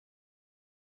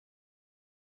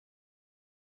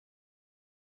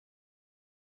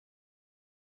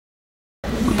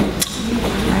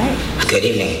Good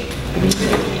evening.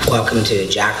 Welcome to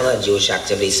JACLA, Jewish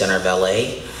Activity Center of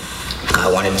LA.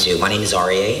 My name is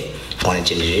Aryeh. I wanted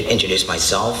to introduce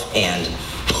myself and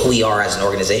who we are as an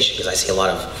organization, because I see a lot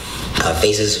of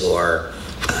faces who are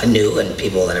new and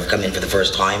people that have come in for the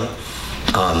first time.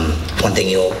 One thing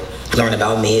you'll learn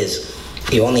about me is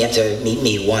you only have to meet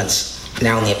me once, and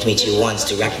I only have to meet you once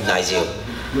to recognize you.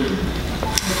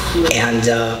 And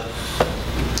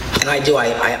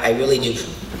I really do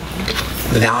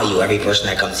value every person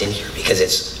that comes in here, because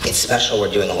it's special.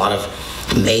 We're doing a lot of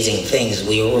amazing things.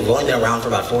 We've only been around for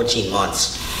about 14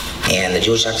 months, and the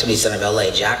Jewish Activity Center of LA,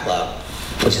 JACLA,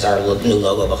 which is our new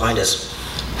logo behind us,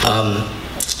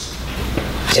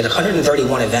 did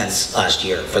 131 events last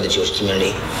year for the Jewish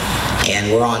community,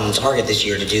 and we're on target this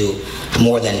year to do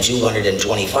more than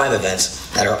 225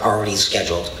 events that are already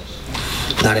scheduled,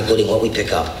 not including what we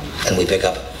pick up, and we pick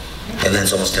up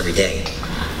events almost every day.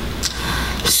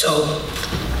 So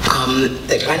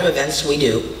the kind of events we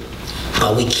do,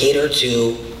 we cater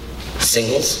to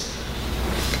singles,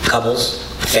 couples,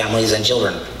 families, and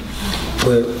children.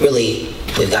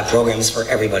 We've got programs for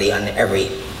everybody on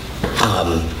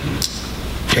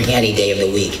during any day of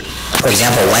the week. For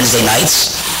example, Wednesday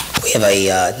nights, we have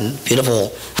a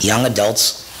beautiful young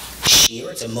adults shiur.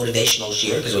 It's a motivational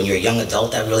shiur, because when you're a young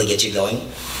adult, that really gets you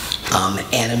going.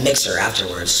 And a mixer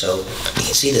afterwards. So you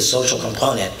can see the social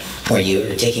component where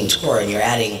you're taking Torah and you're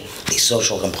adding the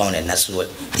social component, and that's what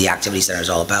the Activity Center is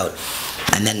all about.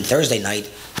 And then Thursday night,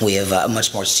 we have a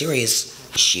much more serious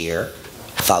shiur,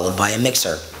 followed by a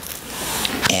mixer.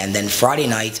 And then Friday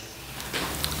night,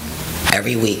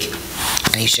 every week,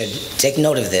 and you should take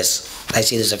note of this. I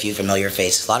see there's a few familiar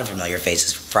faces, a lot of familiar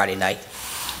faces for Friday night.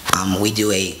 We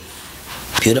do a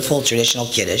beautiful traditional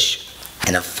kiddush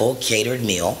and a full catered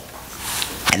meal,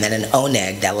 and then an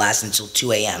oneg that lasts until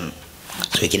 2 a.m.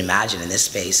 So you can imagine in this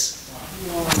space,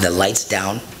 the lights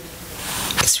down.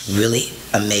 It's really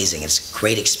amazing. It's a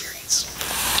great experience.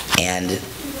 And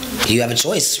you have a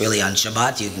choice really on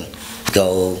Shabbat. You can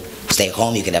go stay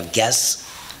home, you can have guests,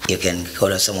 you can go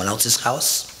to someone else's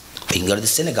house, or you can go to the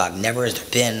synagogue. Never has there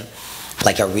been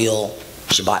like a real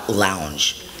Shabbat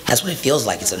lounge. That's what it feels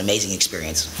like. It's an amazing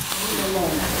experience.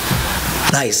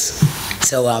 Nice.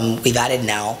 So we've added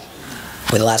now,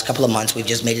 for the last couple of months, we've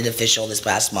just made it official this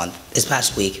past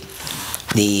week,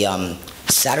 the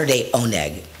Saturday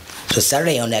oneg. So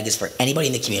Saturday oneg is for anybody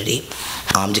in the community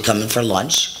to come in for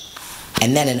lunch.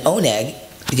 And then an oneg,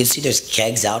 you can see there's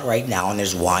kegs out right now, and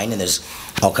there's wine, and there's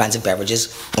all kinds of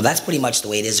beverages. Well, that's pretty much the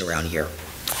way it is around here.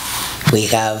 We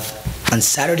have, on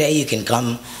Saturday, you can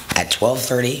come at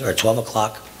 12:30 or 12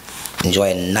 o'clock,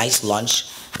 enjoy a nice lunch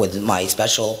with my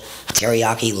special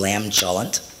teriyaki lamb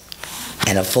cholent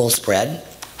and a full spread,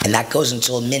 and that goes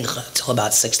until mincha, until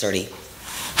about 6:30.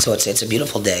 So it's a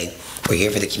beautiful day. We're here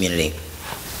for the community.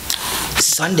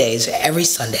 Sundays, every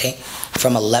Sunday,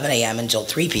 from 11 a.m. until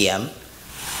 3 p.m.,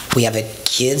 we have a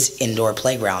kids indoor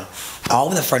playground. All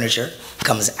of the furniture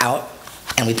comes out,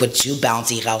 and we put 2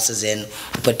 bouncy houses in.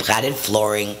 We put padded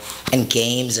flooring and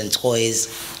games and toys,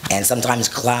 and sometimes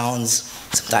clowns,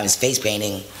 sometimes face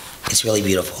painting. It's really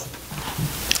beautiful.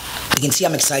 You can see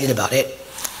I'm excited about it.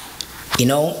 You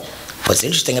know, what's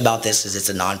interesting about this is it's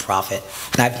a nonprofit,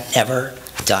 and I've never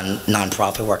done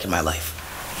nonprofit work in my life.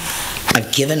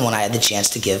 I've given when I had the chance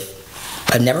to give.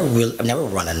 I've never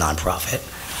run a nonprofit.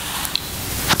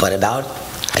 But about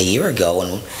a year ago,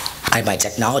 when I had my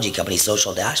technology company,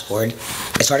 Social Dashboard,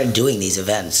 I started doing these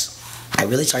events. I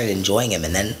really started enjoying them,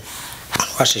 and then on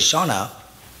Rosh Hashanah,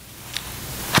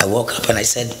 I woke up and I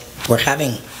said, we're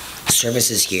having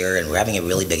services here, and we're having a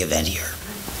really big event here.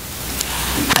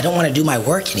 I don't want to do my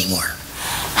work anymore.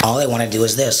 All I want to do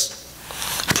is this.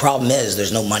 The problem is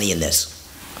there's no money in this.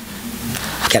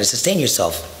 You got to sustain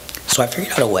yourself. So I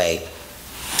figured out a way.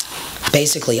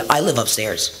 Basically, I live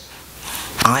upstairs.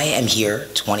 I am here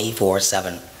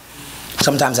 24/7.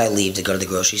 Sometimes I leave to go to the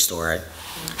grocery store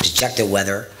to check the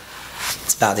weather.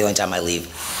 It's about the only time I leave,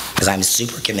 because I'm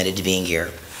super committed to being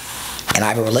here. And I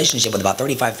have a relationship with about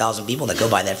 35,000 people that go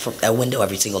by that window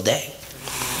every single day.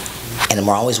 And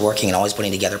we're always working and always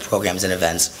putting together programs and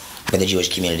events for the Jewish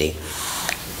community.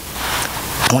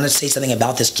 I want to say something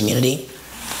about this community.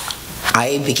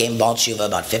 I became Baal Tshuva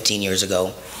about 15 years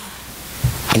ago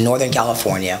in Northern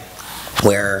California,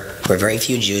 where there are very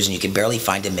few Jews, and you can barely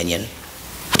find a minyan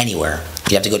anywhere.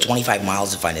 You have to go 25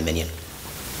 miles to find a minyan.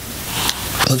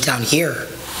 I moved down here,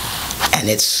 and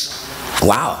it's,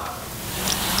 wow.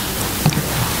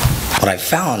 What I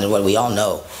found, and what we all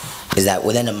know, is that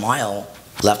within a mile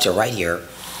left or right here,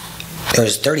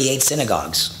 there's 38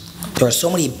 synagogues. There are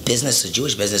so many businesses,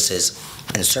 Jewish businesses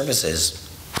and services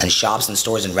and shops and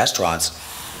stores and restaurants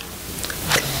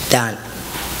that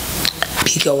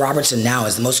Pico Robertson now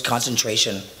is the most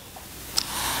concentration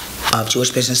of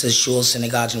Jewish businesses, shuls,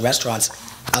 synagogues, and restaurants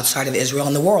outside of Israel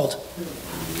in the world.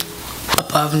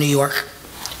 Above New York,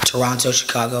 Toronto,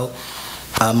 Chicago,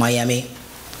 Miami.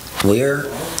 We're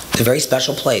a very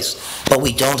special place. But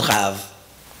we don't have,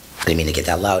 I didn't mean to get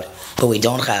that loud, but we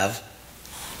don't have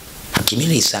a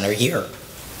community center here.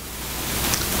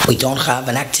 We don't have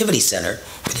an activity center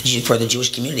for the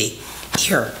Jewish community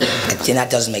here. And that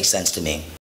doesn't make sense to me.